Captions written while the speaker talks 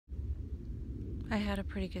I had a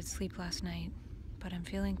pretty good sleep last night, but I'm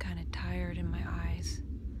feeling kind of tired in my eyes.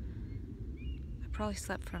 I probably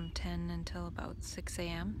slept from 10 until about 6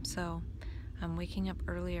 a.m., so I'm waking up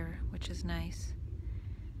earlier, which is nice.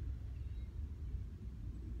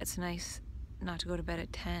 It's nice not to go to bed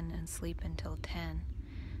at 10 and sleep until 10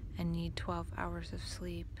 and need 12 hours of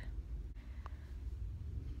sleep.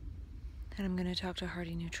 And I'm going to talk to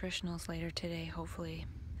Hardy Nutritionals later today, hopefully,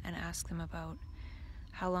 and ask them about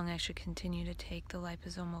how long I should continue to take the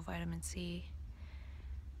liposomal vitamin C,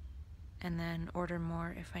 and then order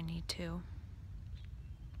more if I need to.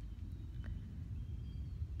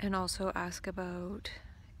 And also ask about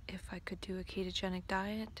if I could do a ketogenic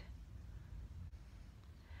diet.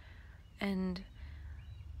 And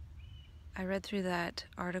I read through that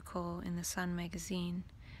article in the Sun magazine.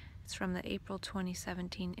 It's from the April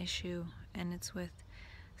 2017 issue, and it's with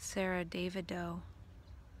Sarah Davidow,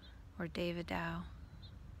 or Davidow.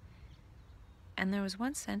 And there was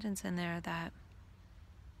one sentence in there that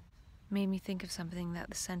made me think of something that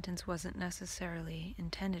the sentence wasn't necessarily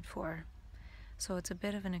intended for. So it's a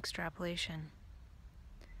bit of an extrapolation.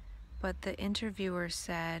 But the interviewer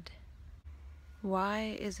said,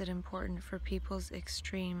 "Why is it important for people's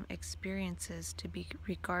extreme experiences to be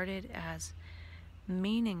regarded as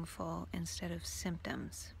meaningful instead of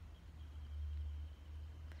symptoms?"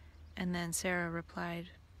 And then Sarah replied,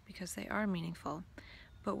 "Because they are meaningful."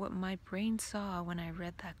 But what my brain saw when I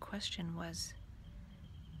read that question was,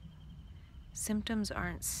 symptoms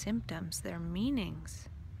aren't symptoms, they're meanings.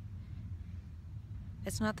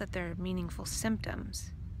 It's not that they're meaningful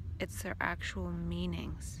symptoms, it's their actual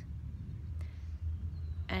meanings.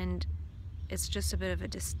 And it's just a bit of a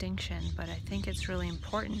distinction, but I think it's really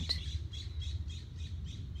important.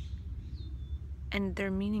 And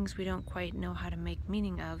they're meanings we don't quite know how to make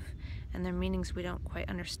meaning of, and they're meanings we don't quite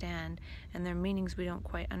understand, and they're meanings we don't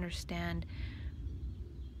quite understand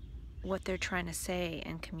what they're trying to say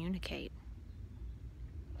and communicate.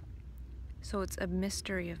 So it's a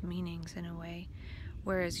mystery of meanings in a way,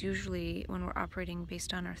 whereas usually when we're operating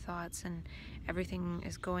based on our thoughts and everything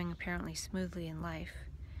is going apparently smoothly in life,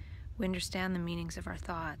 we understand the meanings of our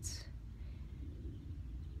thoughts.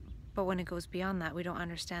 But when it goes beyond that, we don't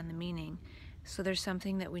understand the meaning. So there's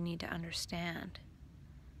something that we need to understand.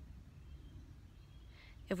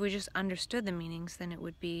 If we just understood the meanings, then it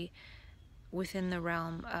would be within the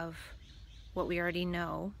realm of what we already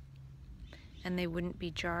know, and they wouldn't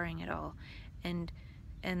be jarring at all. And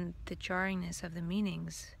the jarringness of the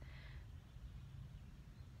meanings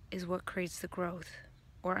is what creates the growth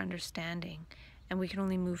or understanding. And we can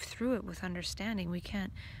only move through it with understanding. We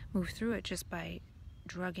can't move through it just by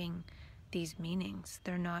drugging these meanings.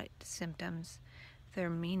 They're not symptoms, they're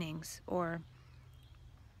meanings. Or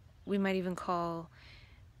we might even call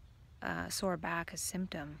sore back a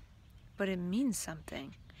symptom, but it means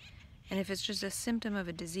something. And if it's just a symptom of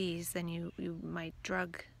a disease, then you might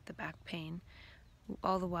drug the back pain,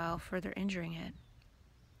 all the while further injuring it.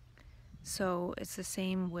 So it's the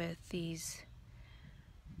same with these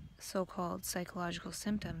so-called psychological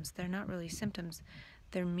symptoms. They're not really symptoms,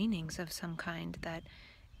 they're meanings of some kind that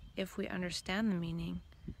if we understand the meaning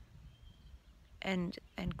and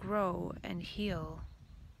grow and heal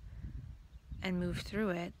and move through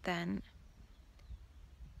it, then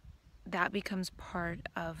that becomes part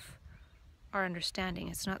of our understanding.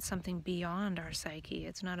 It's not something beyond our psyche.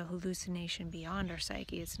 It's not a hallucination beyond our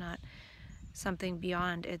psyche. It's not something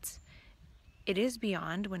beyond. It is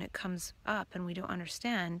beyond when it comes up and we don't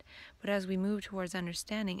understand, but as we move towards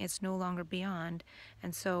understanding, it's no longer beyond,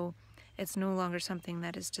 and so it's no longer something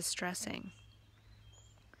that is distressing.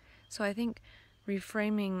 So I think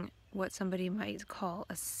reframing what somebody might call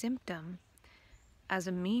a symptom as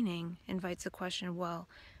a meaning invites the question, well,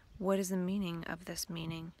 what is the meaning of this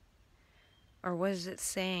meaning? Or what is it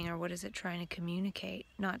saying, or what is it trying to communicate?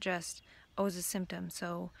 Not just, oh, it's a symptom,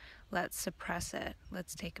 so let's suppress it,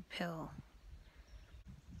 let's take a pill.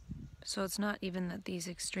 So it's not even that these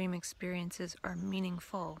extreme experiences are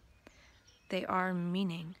meaningful. They are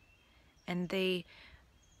meaning, and they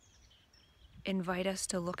invite us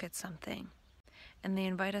to look at something. And they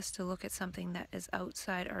invite us to look at something that is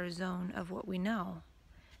outside our zone of what we know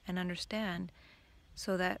and understand,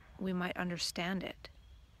 so that we might understand it.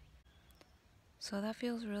 So that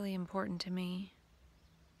feels really important to me.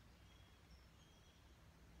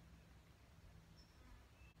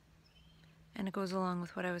 And it goes along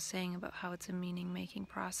with what I was saying about how it's a meaning-making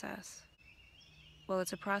process. Well,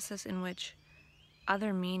 it's a process in which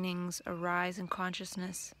other meanings arise in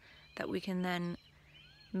consciousness that we can then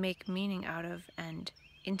make meaning out of and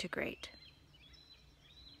integrate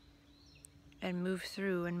and move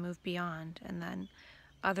through and move beyond, and then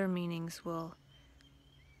other meanings will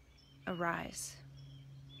arise.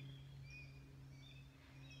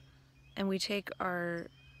 And we take our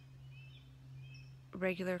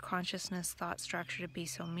regular consciousness thought structure to be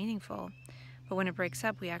so meaningful, but when it breaks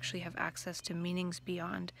up, we actually have access to meanings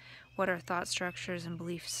beyond what our thought structures and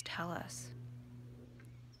beliefs tell us.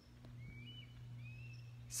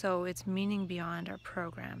 So it's meaning beyond our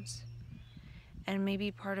programs. And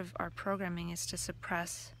maybe part of our programming is to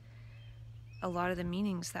suppress a lot of the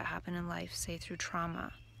meanings that happen in life, say through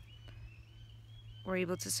trauma. We're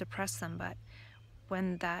able to suppress them, but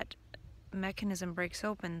when that mechanism breaks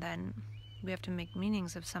open, then we have to make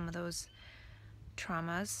meanings of some of those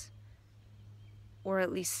traumas, or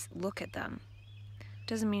at least look at them.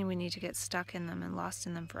 Doesn't mean we need to get stuck in them and lost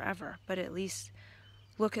in them forever, but at least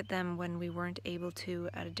look at them when we weren't able to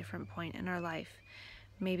at a different point in our life.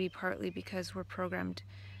 Maybe partly because we're programmed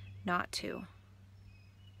not to.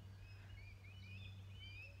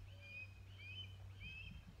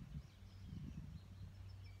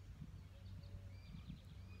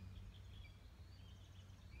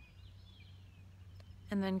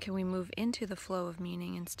 And then can we move into the flow of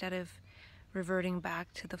meaning instead of reverting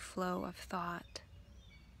back to the flow of thought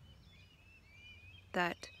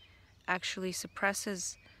that actually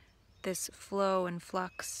suppresses this flow and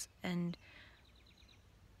flux and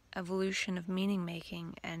evolution of meaning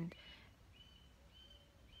making and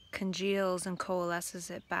congeals and coalesces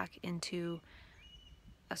it back into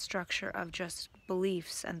a structure of just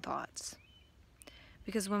beliefs and thoughts.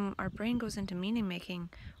 Because when our brain goes into meaning making,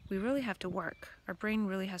 we really have to work. Our brain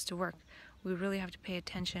really has to work. We really have to pay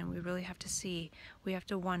attention. We really have to see. We have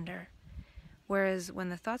to wonder. Whereas when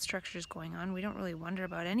the thought structure is going on, we don't really wonder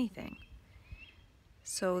about anything.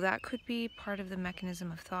 So that could be part of the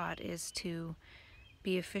mechanism of thought, is to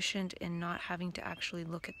be efficient in not having to actually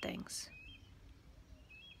look at things.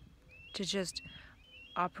 To just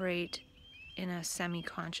operate in a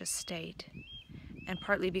semi-conscious state. And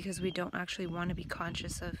partly because we don't actually want to be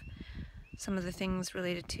conscious of some of the things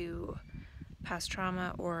related to past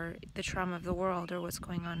trauma or the trauma of the world or what's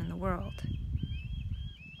going on in the world.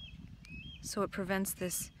 So it prevents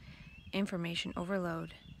this information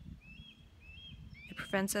overload. It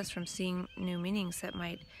prevents us from seeing new meanings that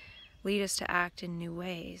might lead us to act in new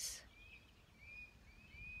ways.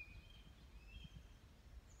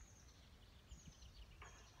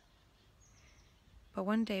 But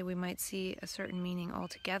one day we might see a certain meaning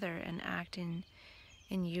altogether and act in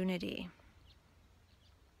unity.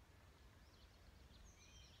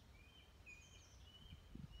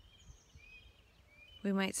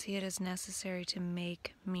 We might see it as necessary to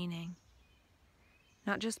make meaning.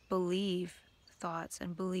 Not just believe thoughts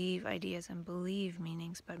and believe ideas and believe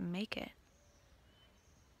meanings, but make it.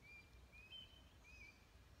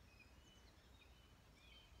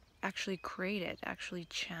 Actually create it, actually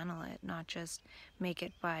channel it, not just make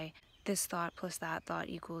it by this thought plus that thought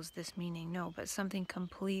equals this meaning. No, but something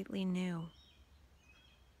completely new.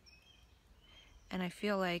 And I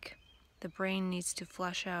feel like the brain needs to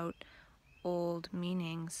flush out old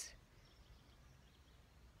meanings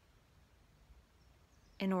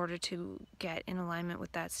in order to get in alignment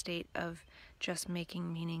with that state of just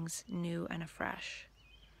making meanings new and afresh.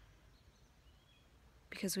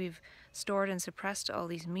 Because we've stored and suppressed all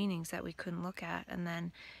these meanings that we couldn't look at, and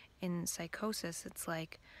then in psychosis it's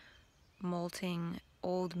like molting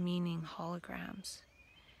old meaning holograms,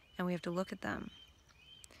 and we have to look at them.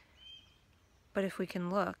 But if we can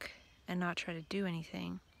look and not try to do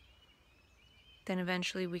anything, then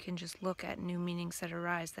eventually we can just look at new meanings that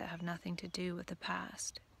arise that have nothing to do with the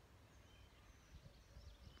past.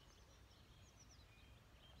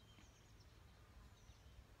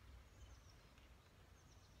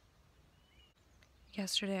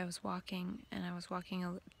 Yesterday I was walking, and I was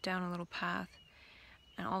walking down a little path,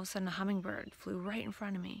 and all of a sudden a hummingbird flew right in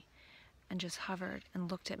front of me and just hovered and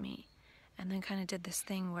looked at me, and then kind of did this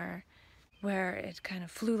thing where it kind of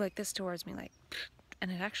flew like this towards me, like, and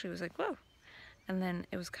it actually was like, whoa. And then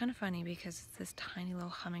it was kind of funny because it's this tiny little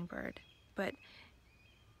hummingbird, but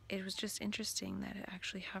it was just interesting that it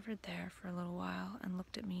actually hovered there for a little while and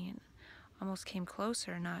looked at me and almost came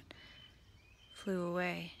closer, not flew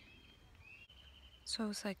away.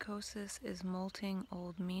 So psychosis is molting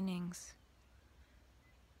old meanings.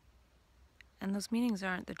 And those meanings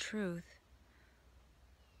aren't the truth,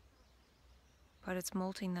 but it's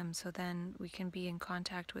molting them so then we can be in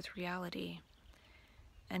contact with reality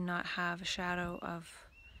and not have a shadow of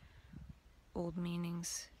old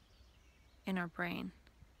meanings in our brain.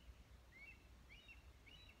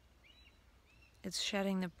 It's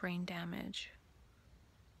shedding the brain damage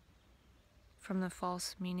from the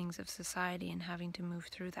false meanings of society and having to move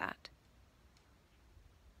through that.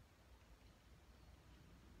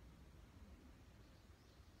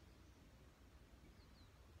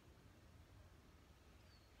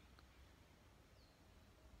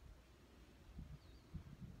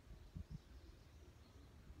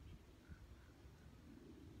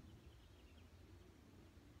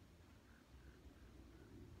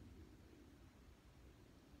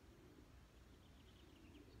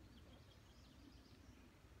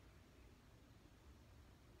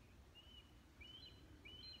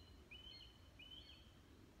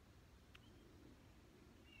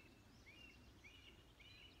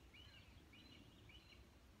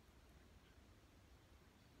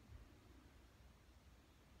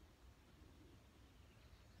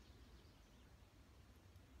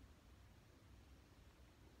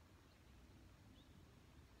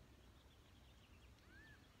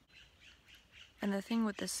 And the thing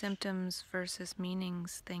with the symptoms versus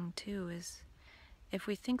meanings thing too is, if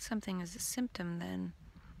we think something is a symptom, then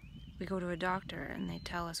we go to a doctor and they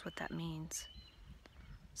tell us what that means.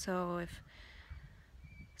 So if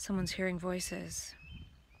someone's hearing voices,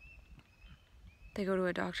 they go to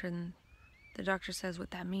a doctor and the doctor says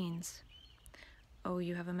what that means. Oh,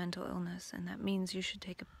 you have a mental illness, and that means you should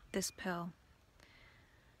take this pill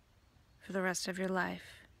for the rest of your life.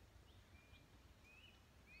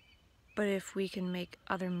 But if we can make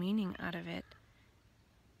other meaning out of it,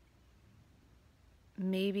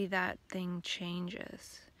 maybe that thing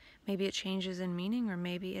changes. Maybe it changes in meaning, or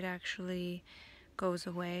maybe it actually goes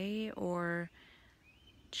away or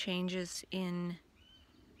changes in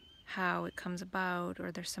how it comes about,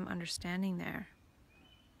 or there's some understanding there.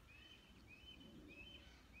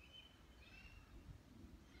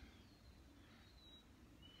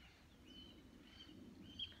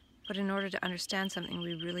 But in order to understand something,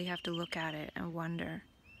 we really have to look at it and wonder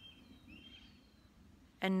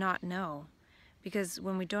and not know. Because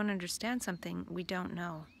when we don't understand something, we don't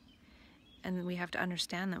know. And we have to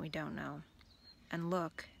understand that we don't know and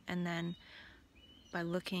look. And then by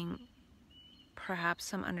looking, perhaps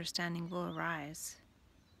some understanding will arise.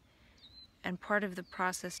 And part of the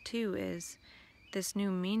process too is this new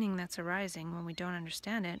meaning that's arising when we don't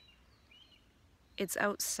understand it. It's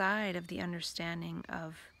outside of the understanding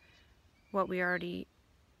of what we already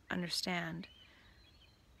understand.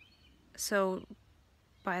 So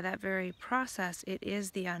by that very process, it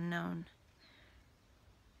is the unknown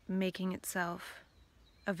making itself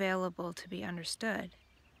available to be understood.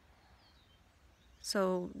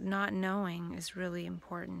 So not knowing is really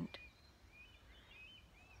important.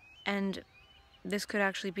 And this could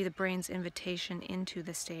actually be the brain's invitation into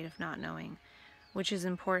the state of not knowing, which is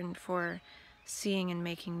important for seeing and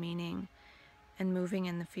making meaning and moving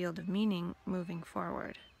in the field of meaning moving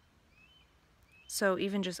forward. So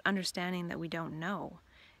even just understanding that we don't know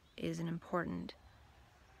is an important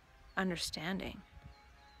understanding.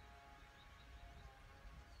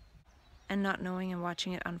 And not knowing and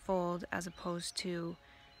watching it unfold, as opposed to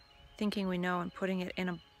thinking we know and putting it in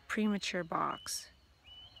a premature box.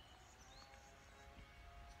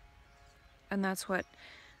 And that's what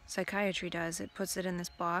psychiatry does. It puts it in this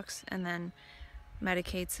box and then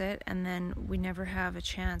medicates it, and then we never have a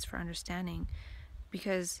chance for understanding,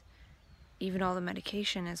 because even all the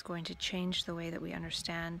medication is going to change the way that we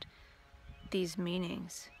understand these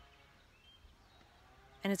meanings.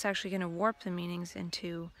 And it's actually going to warp the meanings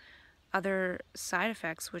into other side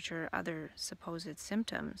effects, which are other supposed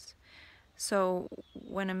symptoms. So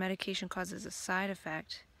when a medication causes a side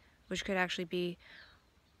effect, which could actually be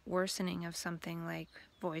worsening of something like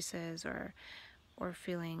voices or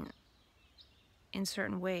feeling in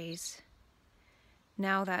certain ways,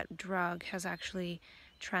 now that drug has actually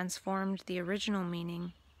transformed the original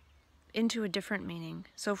meaning into a different meaning.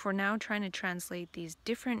 So if we're now trying to translate these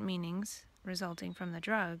different meanings resulting from the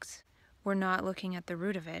drugs, we're not looking at the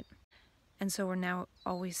root of it. And so we're now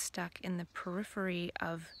always stuck in the periphery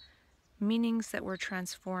of meanings that were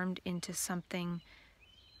transformed into something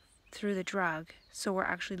through the drug. So we're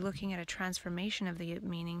actually looking at a transformation of the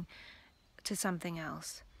meaning to something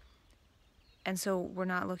else. And so we're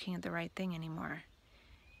not looking at the right thing anymore.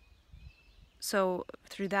 So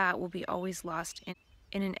through that, we'll be always lost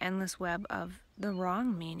in an endless web of the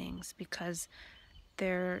wrong meanings, because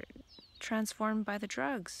they're transformed by the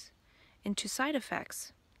drugs into side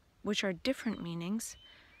effects, which are different meanings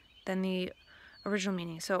than the original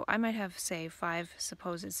meaning. So I might have, say, 5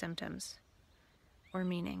 supposed symptoms or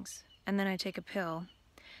meanings, and then I take a pill,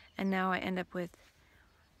 and now I end up with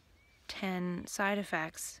 10 side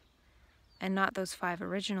effects, and not those 5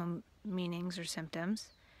 original meanings or symptoms.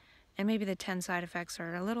 And maybe the 10 side effects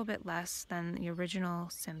are a little bit less than the original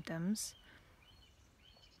symptoms,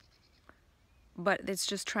 but it's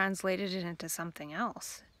just translated it into something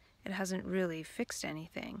else. It hasn't really fixed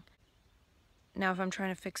anything. Now, if I'm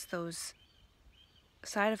trying to fix those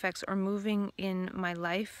side effects or moving in my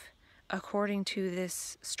life according to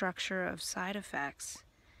this structure of side effects,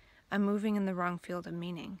 I'm moving in the wrong field of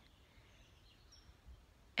meaning.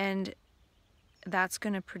 And that's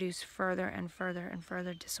going to produce further and further and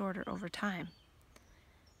further disorder over time.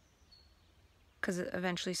 Because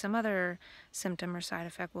eventually some other symptom or side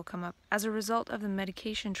effect will come up as a result of the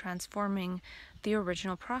medication transforming the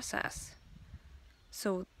original process.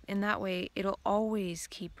 So in that way, it'll always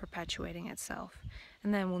keep perpetuating itself.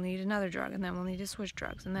 And then we'll need another drug, and then we'll need to switch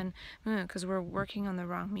drugs, and then, because we're working on the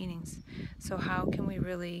wrong meanings. So how can we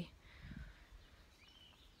really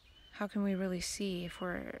see if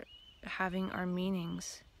we're having our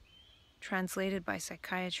meanings translated by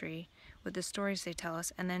psychiatry with the stories they tell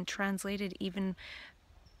us, and then translated even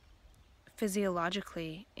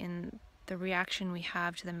physiologically in the reaction we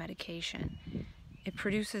have to the medication. It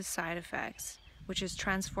produces side effects, which is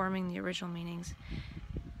transforming the original meanings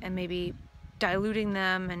and maybe diluting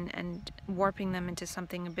them and warping them into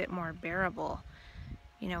something a bit more bearable.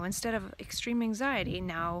 You know, instead of extreme anxiety,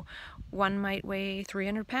 now one might weigh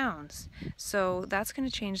 300 pounds. So that's going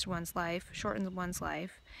to change one's life, shorten one's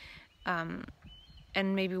life. And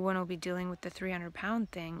maybe one will be dealing with the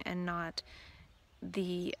 300-pound thing and not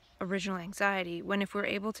the original anxiety. When if we're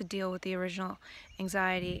able to deal with the original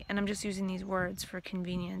anxiety, and I'm just using these words for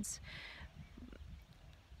convenience,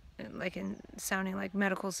 like in sounding like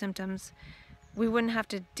medical symptoms, we wouldn't have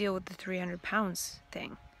to deal with the 300 pounds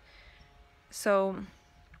thing. So,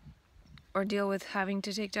 or deal with having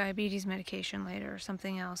to take diabetes medication later or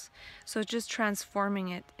something else. So it's just transforming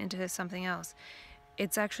it into something else.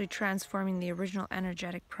 It's actually transforming the original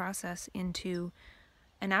energetic process into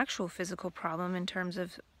an actual physical problem in terms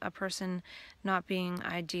of a person not being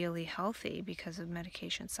ideally healthy because of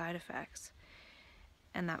medication side effects.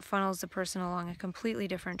 And that funnels the person along a completely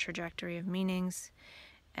different trajectory of meanings.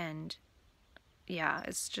 And yeah,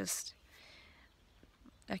 it's just,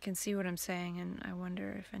 I can see what I'm saying, and I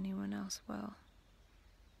wonder if anyone else will.